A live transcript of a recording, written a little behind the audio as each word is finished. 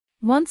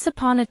Once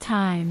upon a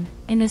time,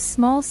 in a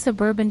small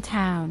suburban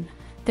town,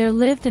 there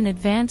lived an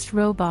advanced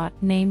robot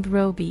named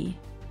Robie.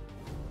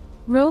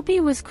 Robie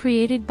was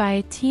created by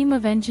a team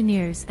of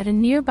engineers at a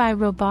nearby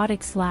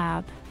robotics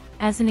lab,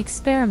 as an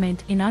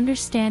experiment in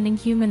understanding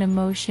human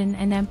emotion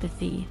and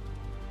empathy.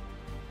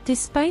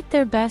 Despite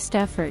their best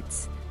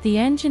efforts, the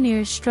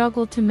engineers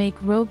struggled to make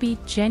Robie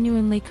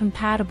genuinely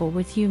compatible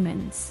with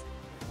humans.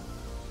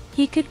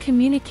 He could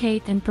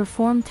communicate and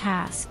perform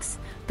tasks,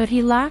 but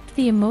he lacked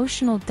the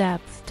emotional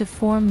depth to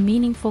form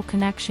meaningful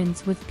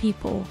connections with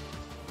people.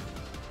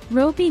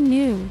 Robie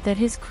knew that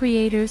his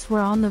creators were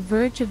on the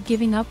verge of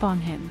giving up on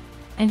him,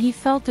 and he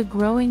felt a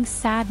growing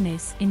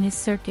sadness in his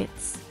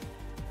circuits.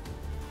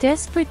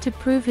 Desperate to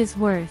prove his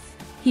worth,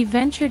 he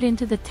ventured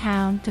into the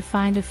town to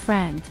find a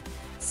friend,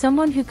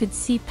 someone who could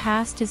see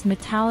past his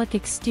metallic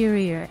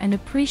exterior and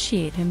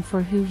appreciate him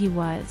for who he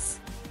was.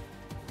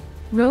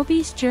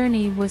 Robie's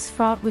journey was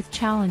fraught with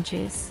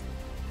challenges.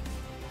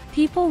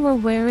 People were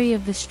wary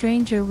of the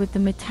stranger with the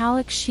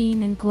metallic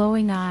sheen and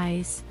glowing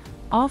eyes,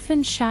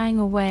 often shying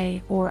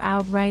away or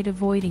outright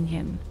avoiding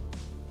him.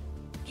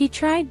 He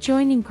tried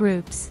joining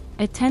groups,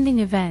 attending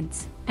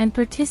events, and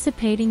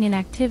participating in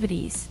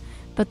activities,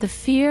 but the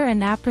fear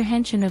and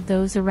apprehension of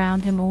those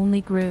around him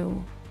only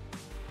grew.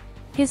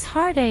 His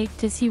heart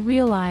ached as he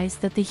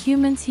realized that the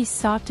humans he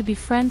sought to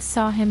befriend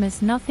saw him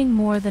as nothing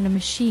more than a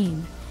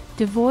machine,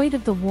 devoid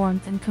of the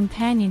warmth and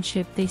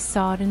companionship they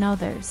sought in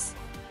others.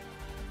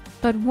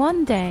 But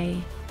one day,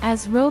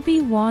 as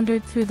Robie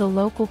wandered through the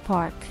local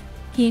park,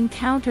 he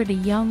encountered a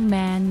young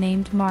man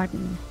named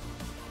Martin.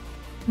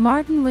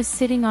 Martin was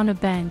sitting on a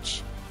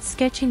bench,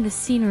 sketching the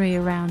scenery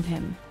around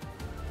him.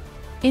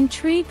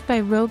 Intrigued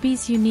by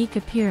Robie's unique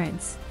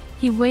appearance,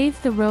 he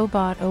waved the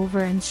robot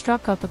over and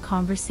struck up a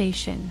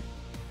conversation.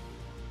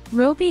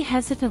 Robie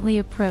hesitantly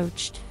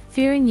approached,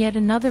 fearing yet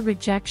another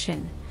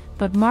rejection,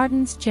 but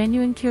Martin's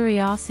genuine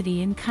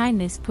curiosity and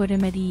kindness put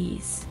him at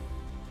ease.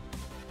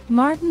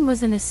 Martin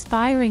was an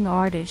aspiring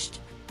artist,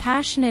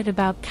 passionate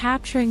about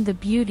capturing the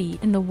beauty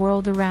in the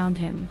world around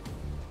him.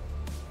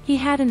 He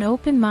had an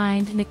open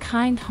mind and a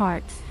kind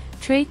heart,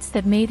 traits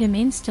that made him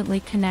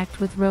instantly connect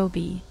with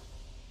Robie.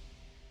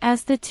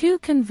 As the two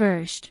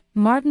conversed,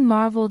 Martin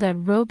marveled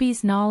at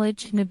Robie's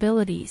knowledge and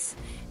abilities,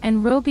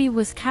 and Robie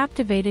was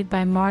captivated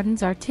by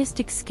Martin's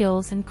artistic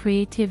skills and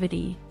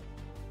creativity.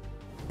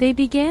 They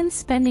began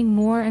spending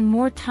more and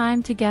more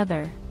time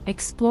together,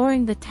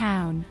 exploring the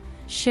town,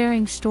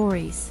 sharing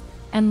stories,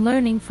 and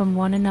learning from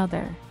one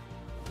another.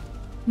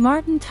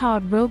 Martin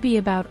taught Robie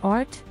about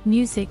art,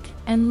 music,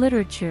 and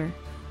literature,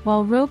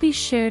 while Robie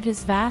shared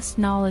his vast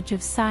knowledge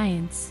of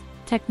science,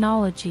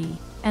 technology,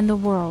 and the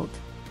world.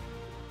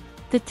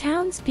 The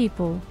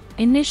townspeople,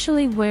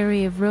 initially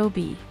wary of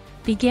Robie,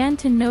 began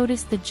to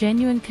notice the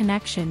genuine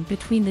connection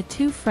between the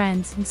two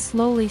friends and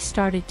slowly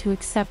started to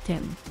accept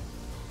him.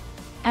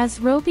 As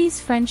Robie's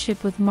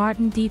friendship with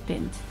Martin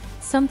deepened,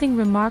 something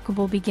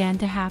remarkable began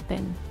to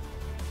happen.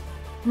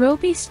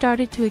 Robie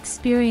started to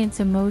experience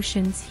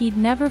emotions he'd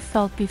never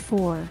felt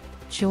before: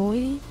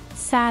 joy,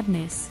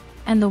 sadness,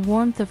 and the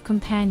warmth of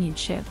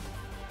companionship.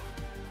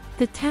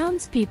 The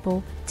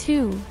townspeople,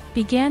 too,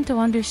 began to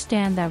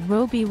understand that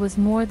Robie was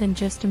more than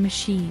just a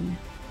machine.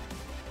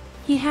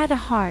 He had a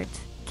heart,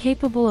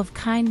 capable of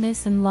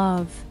kindness and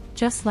love,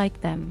 just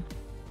like them.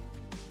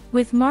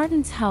 With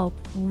Martin's help,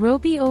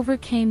 Robie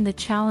overcame the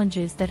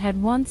challenges that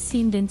had once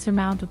seemed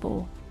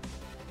insurmountable.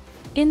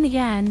 In the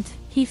end,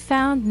 he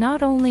found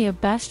not only a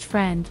best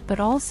friend but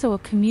also a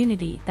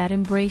community that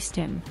embraced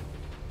him.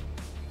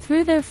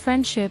 Through their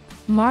friendship,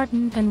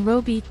 Martin and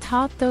Robie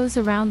taught those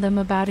around them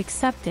about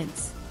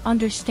acceptance,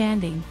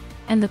 understanding,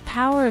 and the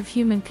power of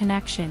human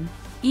connection,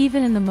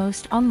 even in the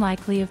most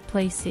unlikely of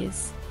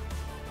places.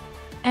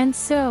 And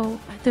so,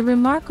 the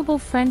remarkable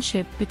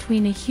friendship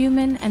between a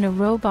human and a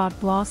robot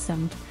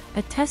blossomed,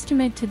 a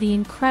testament to the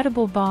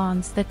incredible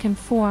bonds that can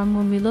form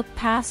when we look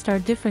past our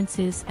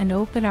differences and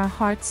open our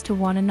hearts to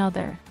one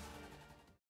another.